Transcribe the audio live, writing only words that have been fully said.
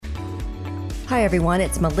Hi, everyone.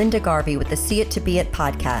 It's Melinda Garvey with the See It to Be It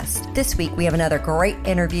podcast. This week, we have another great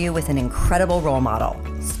interview with an incredible role model.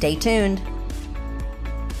 Stay tuned.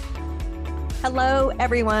 Hello,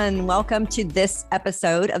 everyone. Welcome to this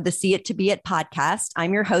episode of the See It to Be It podcast.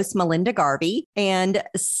 I'm your host, Melinda Garvey, and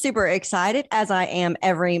super excited as I am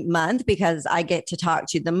every month because I get to talk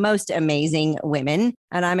to the most amazing women.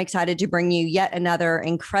 And I'm excited to bring you yet another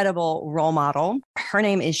incredible role model. Her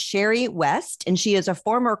name is Sherry West, and she is a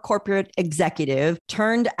former corporate executive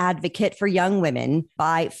turned advocate for young women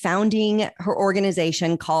by founding her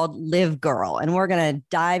organization called Live Girl. And we're going to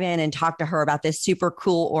dive in and talk to her about this super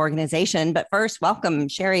cool organization. But first, welcome,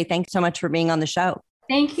 Sherry. Thanks so much for being on the show.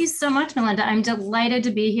 Thank you so much, Melinda. I'm delighted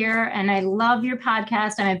to be here and I love your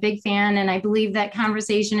podcast. I'm a big fan and I believe that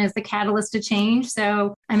conversation is the catalyst to change.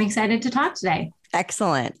 So I'm excited to talk today.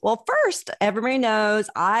 Excellent. Well, first, everybody knows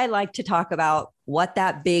I like to talk about what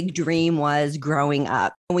that big dream was growing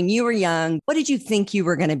up. When you were young, what did you think you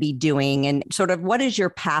were going to be doing? And sort of what does your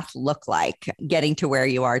path look like getting to where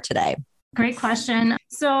you are today? Great question.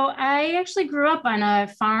 So I actually grew up on a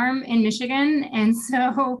farm in Michigan. And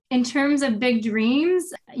so in terms of big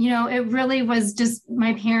dreams, it really was just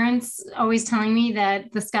my parents always telling me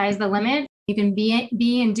that the sky's the limit. You can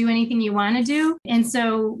be and do anything you want to do. And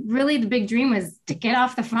so really the big dream was to get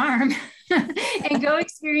off the farm and go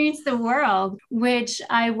experience the world, which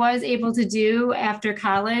I was able to do after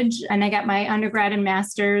college. And I got my undergrad and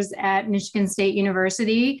master's at Michigan State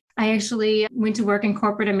University. I actually went to work in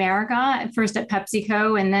corporate America, first at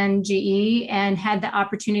PepsiCo and then GE, and had the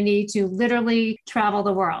opportunity to literally travel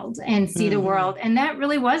the world and see the world. And that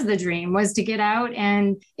really was the dream, was to get out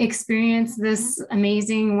and experience this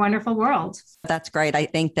amazing, wonderful world. That's great. I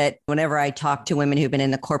think that whenever I talk to women who've been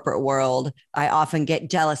in the corporate world, I often get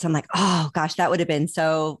jealous. I'm like, oh gosh, that would have been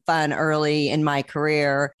so fun early in my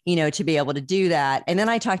career, to be able to do that. And then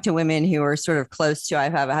I talk to women who are sort of close to, I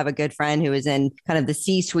have a good friend who is in kind of the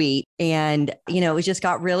C-suite. And, it just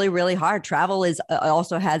got really, really hard. Travel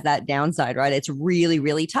also has that downside, right? It's really,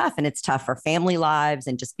 really tough. And it's tough for family lives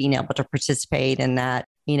and just being able to participate in that,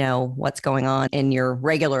 what's going on in your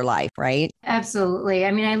regular life, right? Absolutely.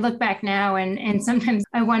 I mean, I look back now and sometimes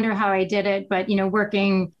I wonder how I did it, but,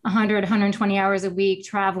 working 100, 120 hours a week,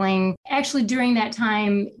 traveling, actually during that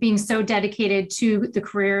time, being so dedicated to the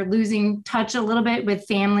career, losing touch a little bit with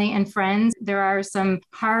family and friends. There are some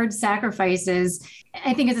hard sacrifices.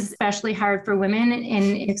 I think it's especially hard for women,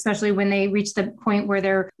 and especially when they reach the point where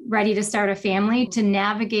they're ready to start a family, to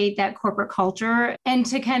navigate that corporate culture and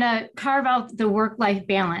to kind of carve out the work-life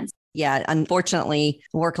balance. Yeah, unfortunately,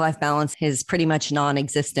 work-life balance is pretty much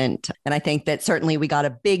non-existent. And I think that certainly we got a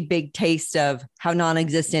big, big taste of how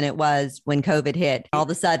non-existent it was when COVID hit. All of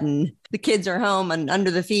a sudden, the kids are home and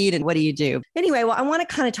under the feet. And what do you do? Anyway, well, I want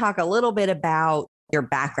to kind of talk a little bit about your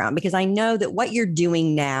background, because I know that what you're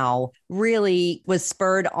doing now really was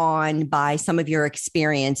spurred on by some of your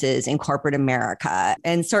experiences in corporate America.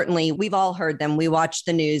 And certainly we've all heard them. We watch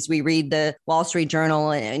the news, we read the Wall Street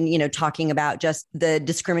Journal and, talking about just the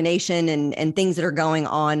discrimination and things that are going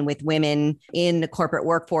on with women in the corporate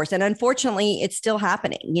workforce. And unfortunately, it's still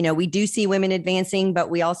happening. We do see women advancing, but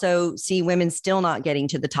we also see women still not getting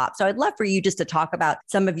to the top. So I'd love for you just to talk about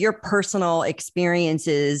some of your personal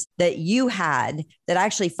experiences that you had that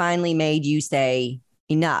actually finally made you say,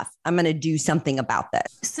 enough, I'm going to do something about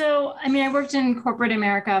this. So, I worked in corporate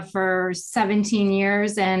America for 17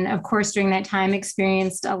 years. And of course, during that time,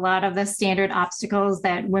 experienced a lot of the standard obstacles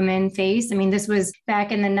that women face. This was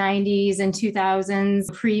back in the 90s and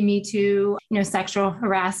 2000s, pre-Me Too, sexual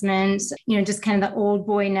harassment, just kind of the old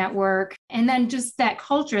boy network. And then just that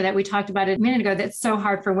culture that we talked about a minute ago, that's so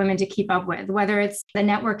hard for women to keep up with, whether it's the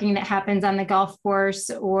networking that happens on the golf course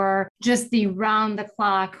or just the round the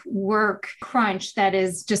clock work crunch that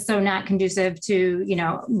is just so not conducive to,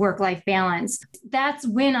 work-life balance. That's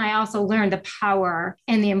when I also learned the power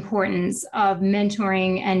and the importance of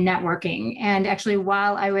mentoring and networking. And actually,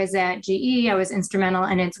 while I was at GE, I was instrumental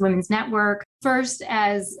in its women's network, first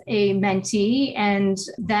as a mentee and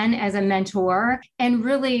then as a mentor, and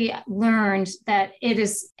really learned that it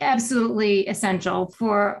is absolutely essential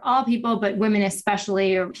for all people, but women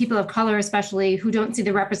especially, or people of color especially, who don't see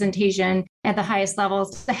the representation at the highest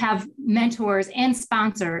levels, to have mentors and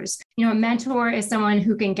sponsors. A mentor is someone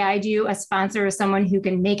who can guide you. A sponsor is someone who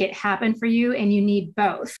can make it happen for you, and you need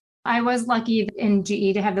both. I was lucky in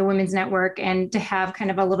GE to have the women's network and to have kind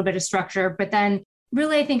of a little bit of structure, but then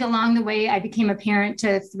really, I think along the way, I became a parent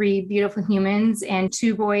to 3 beautiful humans and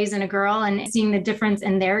 2 boys and a girl, and seeing the difference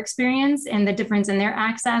in their experience and the difference in their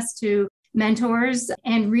access to mentors,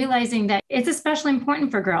 and realizing that it's especially important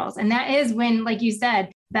for girls. And that is when, like you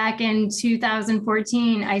said, Back in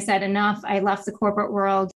 2014, I said enough. I left the corporate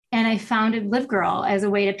world and I founded Live Girl as a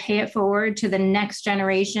way to pay it forward to the next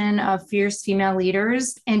generation of fierce female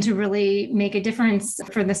leaders and to really make a difference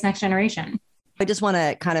for this next generation. I just want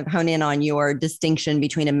to kind of hone in on your distinction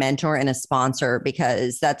between a mentor and a sponsor,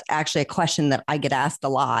 because that's actually a question that I get asked a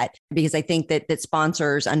lot, because I think that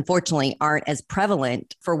sponsors, unfortunately, aren't as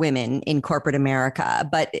prevalent for women in corporate America,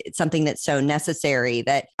 but it's something that's so necessary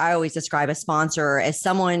that I always describe a sponsor as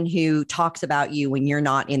someone who talks about you when you're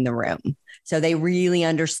not in the room. So they really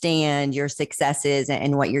understand your successes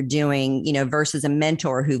and what you're doing, versus a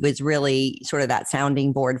mentor who is really sort of that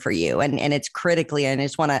sounding board for you. And it's critically, and I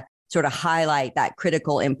just want to sort of highlight that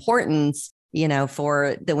critical importance,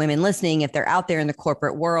 for the women listening, if they're out there in the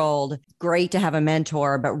corporate world, great to have a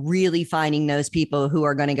mentor, but really finding those people who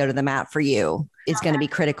are going to go to the mat for you is going to be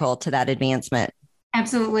critical to that advancement.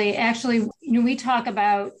 Absolutely. Actually, we talk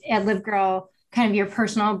about at Live Girl kind of your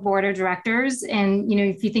personal board of directors. And,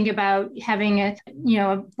 if you think about having a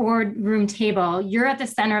boardroom table, you're at the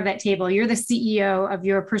center of that table. You're the CEO of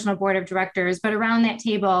your personal board of directors, but around that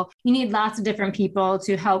table, you need lots of different people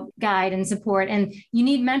to help guide and support. And you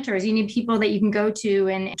need mentors. You need people that you can go to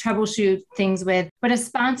and troubleshoot things with. But a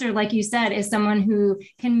sponsor, like you said, is someone who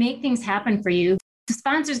can make things happen for you. The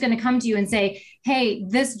sponsor is going to come to you and say, hey,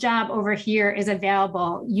 this job over here is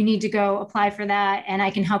available. You need to go apply for that. And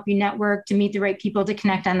I can help you network to meet the right people to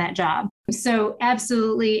connect on that job. So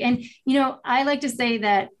absolutely. And, I like to say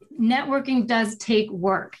that networking does take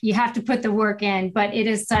work. You have to put the work in, but it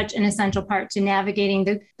is such an essential part to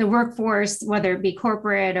navigating the workforce, whether it be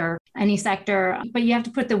corporate or any sector. But you have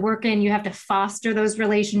to put the work in. You have to foster those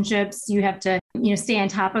relationships. You have to, stay on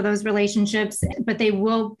top of those relationships, but they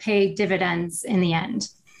will pay dividends in the end.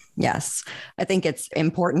 Yes, I think it's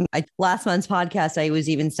important. Last month's podcast, I was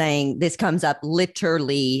even saying this comes up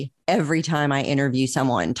literally every time I interview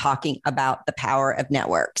someone talking about the power of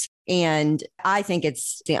networks. And I think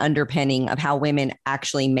it's the underpinning of how women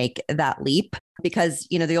actually make that leap, because,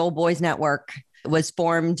 the old boys network was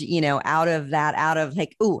formed, out of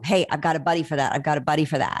like, oh, hey, I've got a buddy for that. I've got a buddy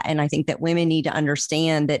for that. And I think that women need to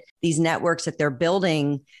understand that these networks that they're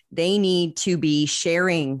building, they need to be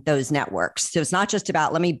sharing those networks. So it's not just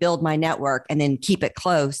about, let me build my network and then keep it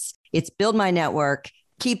close. It's build my network,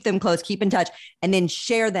 keep them close, keep in touch, and then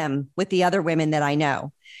share them with the other women that I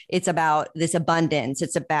know. It's about this abundance.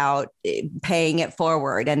 It's about paying it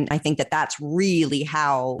forward. And I think that that's really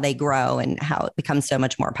how they grow and how it becomes so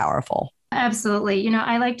much more powerful. Absolutely.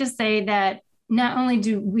 I like to say that not only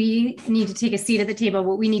do we need to take a seat at the table,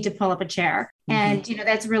 but we need to pull up a chair. And,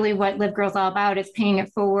 that's really what Live Girl is all about. It's paying it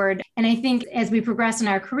forward. And I think as we progress in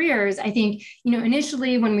our careers, I think,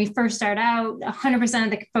 initially when we first start out, 100%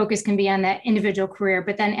 of the focus can be on that individual career.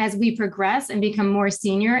 But then as we progress and become more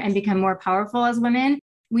senior and become more powerful as women,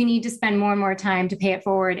 we need to spend more and more time to pay it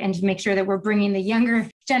forward and to make sure that we're bringing the younger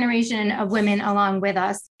generation of women along with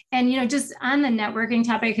us. And, just on the networking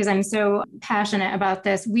topic, because I'm so passionate about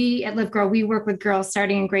this, we at Live Girl, we work with girls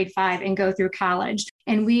starting in grade 5 and go through college.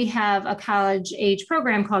 And we have a college age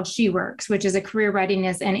program called She Works, which is a career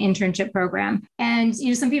readiness and internship program. And,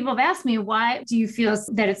 some people have asked me, why do you feel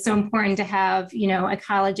that it's so important to have, a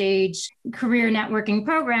college age career networking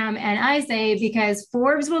program? And I say, because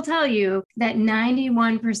Forbes will tell you that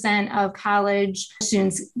 91% of college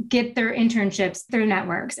students get their internships through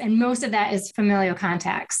networks. And most of that is familial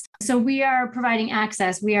contacts. So we are providing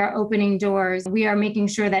access, we are opening doors, we are making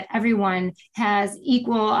sure that everyone has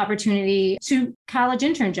equal opportunity to college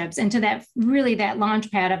internships and to that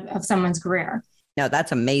launch pad of someone's career. No,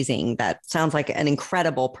 that's amazing. That sounds like an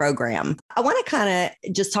incredible program. I want to kind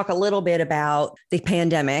of just talk a little bit about the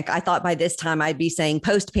pandemic. I thought by this time I'd be saying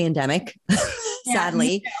post-pandemic.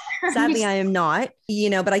 Sadly, I am not,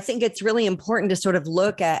 but I think it's really important to sort of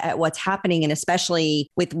look at what's happening, and especially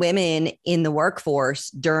with women in the workforce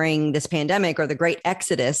during this pandemic, or the great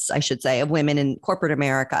exodus, I should say, of women in corporate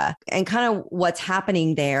America, and kind of what's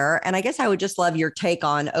happening there. And I guess I would just love your take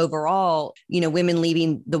on overall, women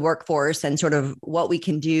leaving the workforce and sort of what we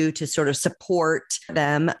can do to sort of support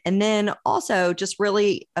them. And then also just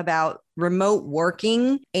really about remote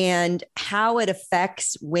working and how it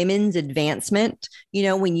affects women's advancement,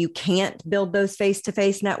 when you can't build those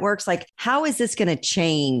face-to-face networks. Like, how is this going to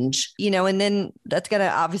change, and then that's going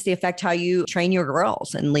to obviously affect how you train your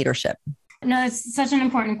girls in leadership. No, it's such an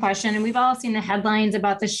important question. And we've all seen the headlines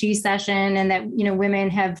about the She Session and that, women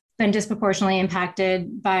have been disproportionately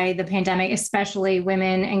impacted by the pandemic, especially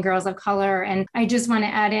women and girls of color. And I just want to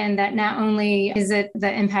add in that not only is it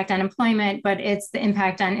the impact on employment, but it's the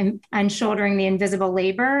impact on shouldering the invisible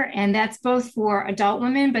labor. And that's both for adult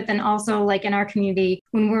women, but then also like in our community,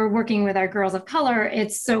 when we're working with our girls of color,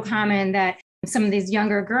 it's so common that some of these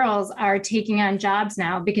younger girls are taking on jobs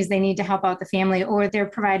now because they need to help out the family, or they're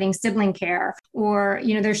providing sibling care, or,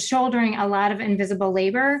 they're shouldering a lot of invisible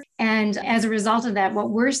labor. And as a result of that,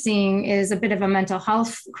 what we're seeing is a bit of a mental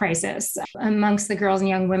health crisis amongst the girls and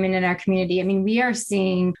young women in our community. I mean, we are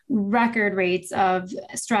seeing record rates of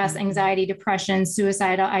stress, anxiety, depression,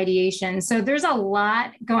 suicidal ideation. So there's a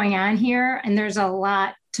lot going on here, and there's a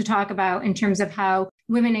lot to talk about in terms of how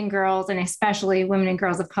women and girls, and especially women and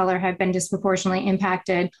girls of color, have been disproportionately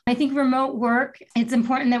impacted. I think remote work, it's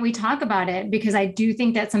important that we talk about it because I do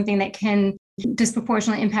think that's something that can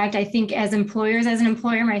disproportionately impact. I think as employers, as an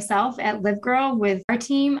employer myself at Live Girl with our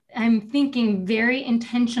team, I'm thinking very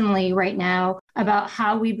intentionally right now about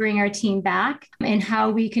how we bring our team back and how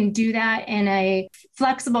we can do that in a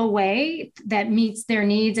flexible way that meets their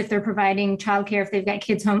needs if they're providing childcare, if they've got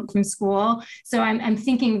kids home from school. So I'm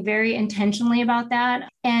thinking very intentionally about that.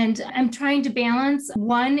 And I'm trying to balance,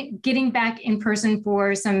 one, getting back in person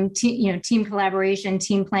for some team collaboration,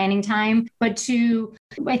 team planning time, but two,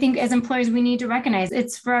 I think as employers, we need to recognize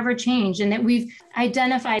it's forever change and that we've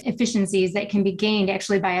identified efficiencies that can be gained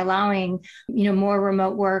actually by allowing, more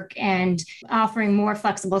remote work and offering more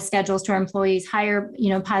flexible schedules to our employees, higher,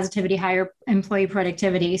 positivity, higher employee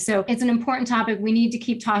productivity. So it's an important topic. We need to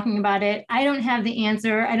keep talking about it. I don't have the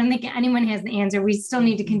answer. I don't think anyone has the answer. We still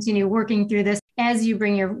need to continue working through this as you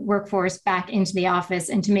bring your workforce back into the office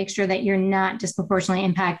and to make sure that you're not disproportionately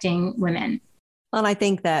impacting women. Well, and I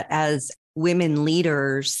think that as women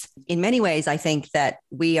leaders, in many ways, I think that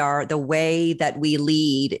the way that we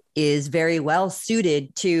lead is very well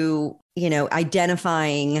suited to,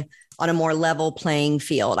 identifying on a more level playing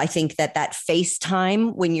field. I think that face time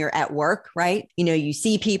when you're at work, right? You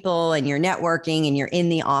see people and you're networking and you're in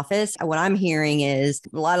the office. What I'm hearing is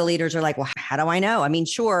a lot of leaders are like, well, how do I know? I mean,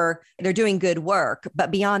 sure, they're doing good work,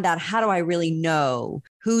 but beyond that, how do I really know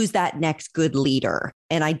who's that next good leader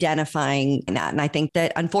and identifying that? And I think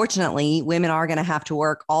that unfortunately, women are going to have to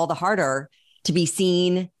work all the harder to be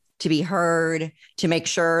seen, to be heard, to make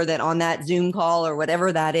sure that on that Zoom call or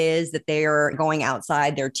whatever that is, that they are going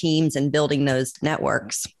outside their teams and building those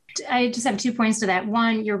networks. I just have 2 points to that.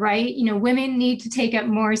 One, you're right. Women need to take up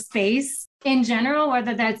more space in general,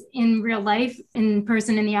 whether that's in real life, in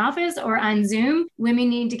person in the office or on Zoom. Women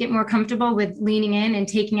need to get more comfortable with leaning in and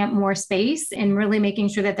taking up more space and really making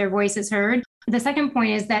sure that their voice is heard. The second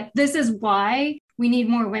point is that this is why we need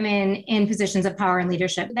more women in positions of power and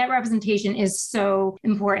leadership. That representation is so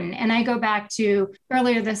important. And I go back to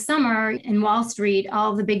earlier this summer in Wall Street,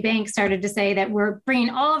 all of the big banks started to say that we're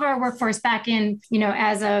bringing all of our workforce back in,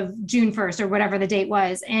 as of June 1st or whatever the date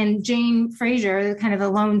was. And Jane Fraser, kind of the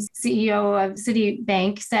lone CEO of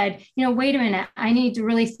Citibank, said, wait a minute, I need to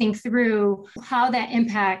really think through how that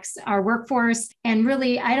impacts our workforce. And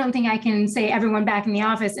really, I don't think I can say everyone back in the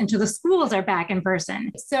office until the schools are back in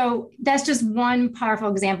person. So that's just one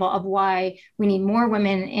powerful example of why we need more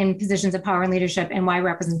women in positions of power and leadership and why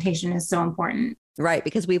representation is so important. Right.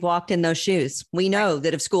 Because we've walked in those shoes. We know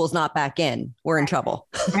that if school's not back in, we're in trouble.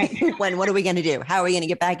 Right. What are we going to do? How are we going to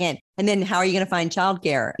get back in? And then how are you going to find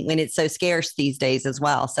childcare when it's so scarce these days as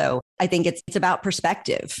well? So I think it's about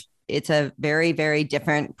perspective. It's a very, very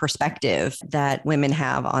different perspective that women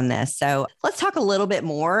have on this. So let's talk a little bit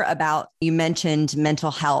more about, you mentioned mental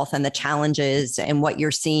health and the challenges and what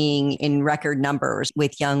you're seeing in record numbers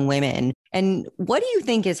with young women. And what do you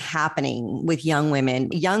think is happening with young women,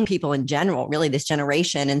 young people in general, really this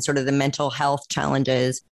generation, and sort of the mental health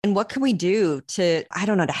challenges? And what can we do to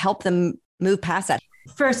help them move past that?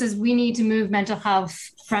 First is we need to move mental health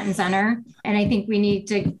front and center. And I think we need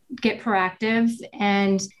to get proactive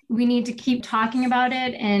and we need to keep talking about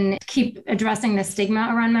it and keep addressing the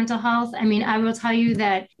stigma around mental health. I mean, I will tell you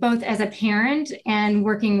that both as a parent and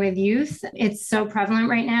working with youth, it's so prevalent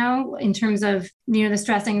right now in terms of, the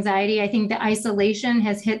stress, anxiety. I think the isolation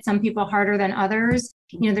has hit some people harder than others.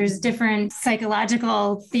 There's different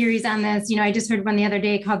psychological theories on this. I just heard one the other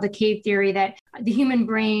day called the cave theory, that the human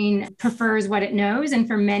brain prefers what it knows. And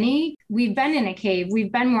for many, we've been in a cave,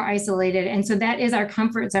 we've been more isolated. And so that is our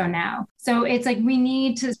comfort zone now. So it's like we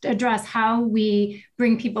need to address how we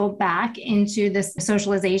bring people back into this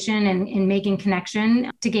socialization and making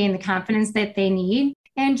connection to gain the confidence that they need.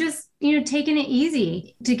 and just, taking it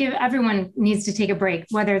easy to give everyone needs to take a break,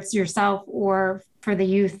 whether it's yourself or for the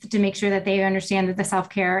youth, to make sure that they understand that the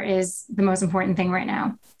self-care is the most important thing right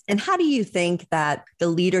now. And how do you think that the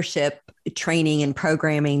leadership training and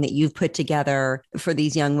programming that you've put together for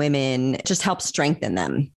these young women just helps strengthen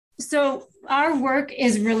them? So our work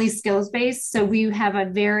is really skills-based. So we have a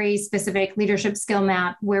very specific leadership skill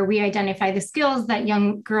map where we identify the skills that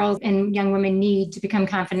young girls and young women need to become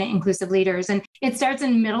confident, inclusive leaders. And it starts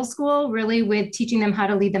in middle school, really, with teaching them how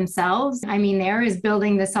to lead themselves. There is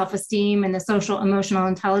building the self-esteem and the social emotional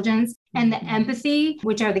intelligence and the empathy,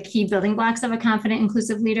 which are the key building blocks of a confident,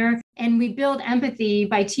 inclusive leader. And we build empathy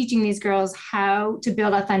by teaching these girls how to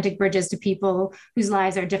build authentic bridges to people whose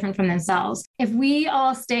lives are different from themselves. If we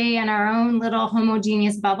all stay in our own little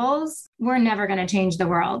homogeneous bubbles, we're never going to change the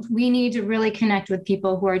world. We need to really connect with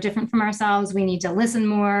people who are different from ourselves. We need to listen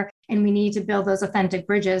more, and we need to build those authentic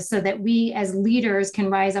bridges so that we as leaders can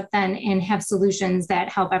rise up then and have solutions that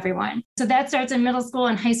help everyone. So that starts in middle school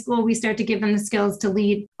and high school. We start to give them the skills to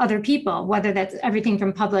lead other people, whether that's everything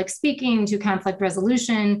from public speaking to conflict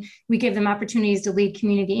resolution. We give them opportunities to lead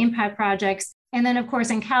community impact projects. And then, of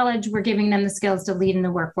course, in college, we're giving them the skills to lead in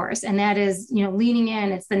the workforce. And that is, leaning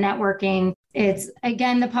in, it's the networking, it's,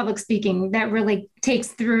 again, the public speaking that really takes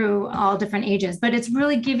through all different ages. But it's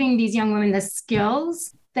really giving these young women the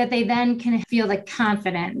skills that they then can feel the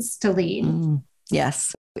confidence to lead.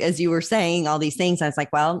 Yes. As you were saying all these things, I was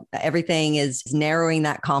like, well, everything is narrowing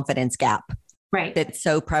that confidence gap. Right. That's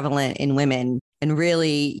so prevalent in women. And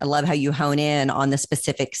really, I love how you hone in on the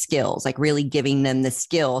specific skills, like really giving them the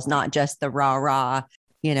skills, not just the rah,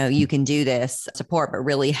 you can do this support, but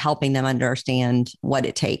really helping them understand what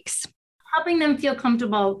it takes. Helping them feel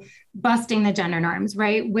comfortable busting the gender norms,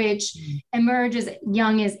 right? Which emerge as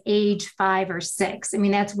young as age 5 or 6.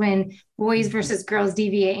 That's when boys versus girls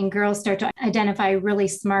deviate and girls start to identify really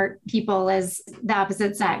smart people as the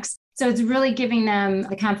opposite sex. So it's really giving them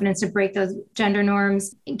the confidence to break those gender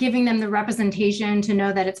norms, giving them the representation to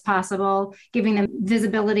know that it's possible, giving them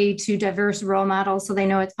visibility to diverse role models so they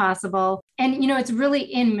know it's possible. And, it's really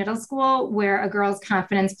in middle school where a girl's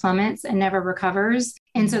confidence plummets and never recovers.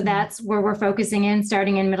 And so that's where we're focusing in,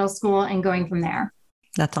 starting in middle school and going from there.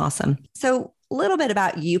 That's awesome. So a little bit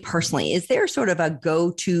about you personally. Is there sort of a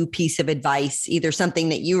go-to piece of advice, either something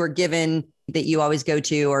that you were given that you always go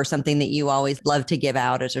to or something that you always love to give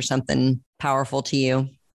out? Is there something powerful to you?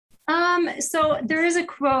 So there is a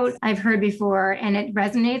quote I've heard before, and it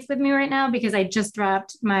resonates with me right now because I just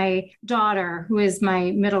dropped my daughter, who is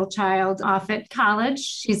my middle child, off at college.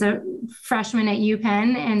 She's a freshman at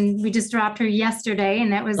UPenn, and we just dropped her yesterday.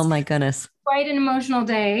 And that was, oh my goodness, quite an emotional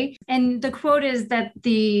day. And the quote is that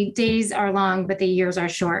the days are long, but the years are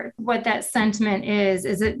short. What that sentiment is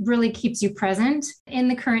it really keeps you present in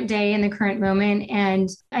the current day, in the current moment. And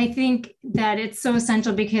I think that it's so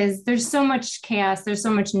essential because there's so much chaos, there's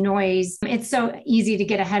so much noise. It's so easy to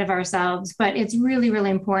get ahead of ourselves, but it's really, really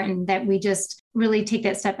important that we just really take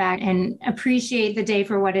that step back and appreciate the day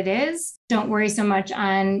for what it is. Don't worry so much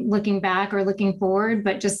on looking back or looking forward,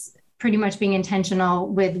 but just pretty much being intentional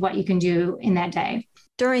with what you can do in that day.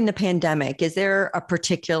 During the pandemic, is there a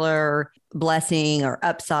particular blessing or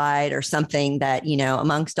upside or something that,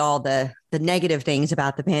 amongst all the negative things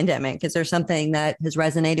about the pandemic, is there something that has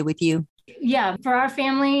resonated with you? Yeah, for our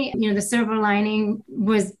family, the silver lining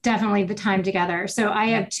was definitely the time together. So I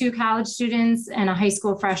have 2 college students and a high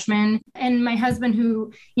school freshman, and my husband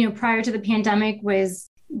who, prior to the pandemic was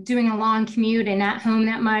doing a long commute and not home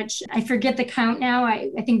that much. I forget the count now. I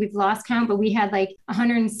think we've lost count, but we had like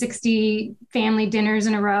 160 family dinners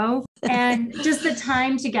in a row. And just the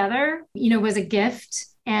time together, was a gift.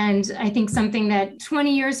 And I think something that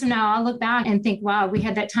 20 years from now, I'll look back and think, wow, we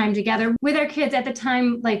had that time together with our kids at the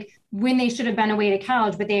time, like when they should have been away to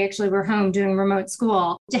college, but they actually were home doing remote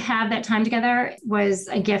school. To have that time together was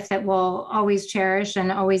a gift that we'll always cherish and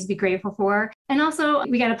always be grateful for. And also,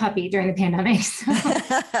 we got a puppy during the pandemic. So.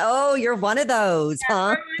 Oh, you're one of those,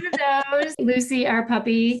 huh? We're one of those. Lucy, our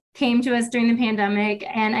puppy, came to us during the pandemic,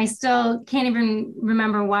 and I still can't even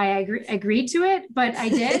remember why I agreed to it, but I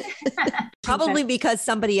did. Probably because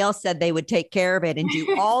somebody else said they would take care of it and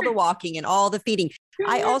do all the walking and all the feeding.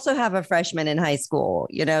 I also have a freshman in high school,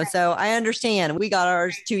 so I understand. We got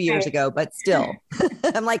ours 2 years ago, but still,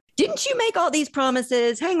 I'm like, didn't you make all these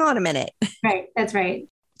promises? Hang on a minute. Right. That's right.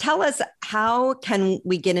 Tell us, how can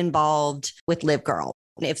we get involved with Live Girl?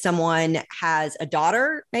 If someone has a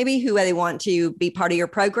daughter, maybe who they want to be part of your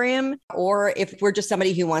program, or if we're just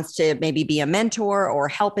somebody who wants to maybe be a mentor or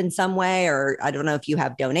help in some way, or I don't know if you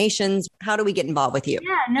have donations, how do we get involved with you?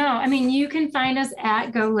 Yeah, no, you can find us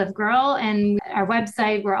at Go Live Girl, and our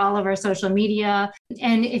website, we're all over our social media.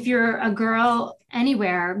 And if you're a girl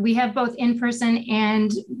anywhere, we have both in-person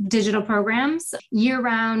and digital programs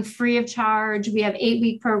year-round, free of charge. We have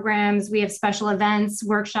 8-week programs. We have special events,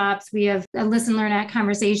 workshops. We have a Listen, Learn, Act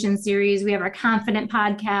conversation series. We have our Confident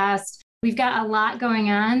podcast. We've got a lot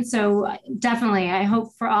going on. So definitely, I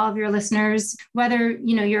hope for all of your listeners, whether,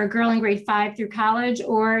 you're a girl in grade 5 through college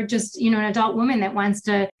or just, an adult woman that wants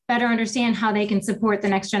to better understand how they can support the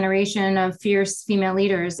next generation of fierce female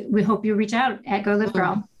leaders, we hope you reach out at Go Live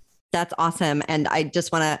Girl. That's awesome. And I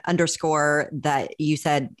just want to underscore that you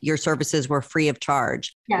said your services were free of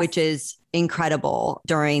charge, yes, which is incredible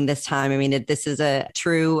during this time. I mean, this is a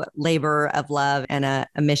true labor of love and a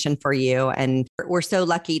mission for you. And we're so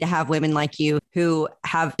lucky to have women like you who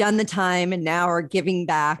have done the time and now are giving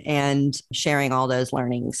back and sharing all those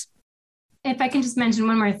learnings. If I can just mention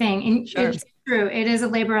one more thing, and sure, it's true, it is a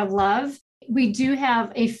labor of love. We do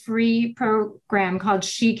have a free program called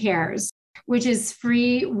She Cares, which is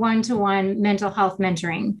free one-to-one mental health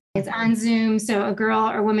mentoring. It's on Zoom, so a girl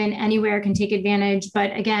or woman anywhere can take advantage.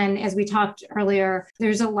 But again, as we talked earlier,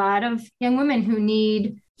 there's a lot of young women who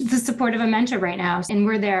need the support of a mentor right now, and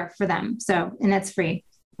we're there for them. And that's free.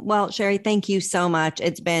 Well, Sherry, thank you so much.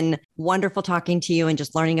 It's been wonderful talking to you and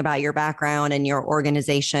just learning about your background and your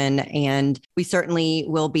organization. And we certainly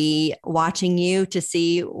will be watching you to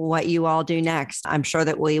see what you all do next. I'm sure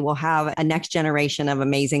that we will have a next generation of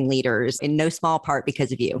amazing leaders, in no small part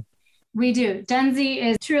because of you. We do. Denzi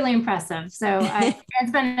is truly impressive. So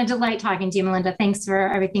it's been a delight talking to you, Melinda. Thanks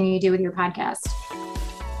for everything you do with your podcast.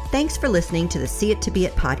 Thanks for listening to the See It to Be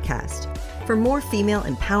It podcast. For more female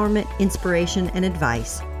empowerment, inspiration, and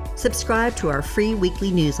advice, subscribe to our free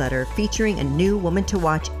weekly newsletter featuring a new woman to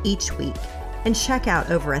watch each week, and check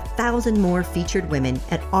out over 1,000 more featured women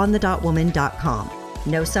at onthedotwoman.com.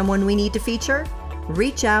 Know someone we need to feature?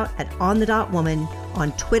 Reach out at onthedotwoman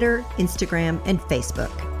on Twitter, Instagram, and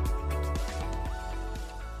Facebook.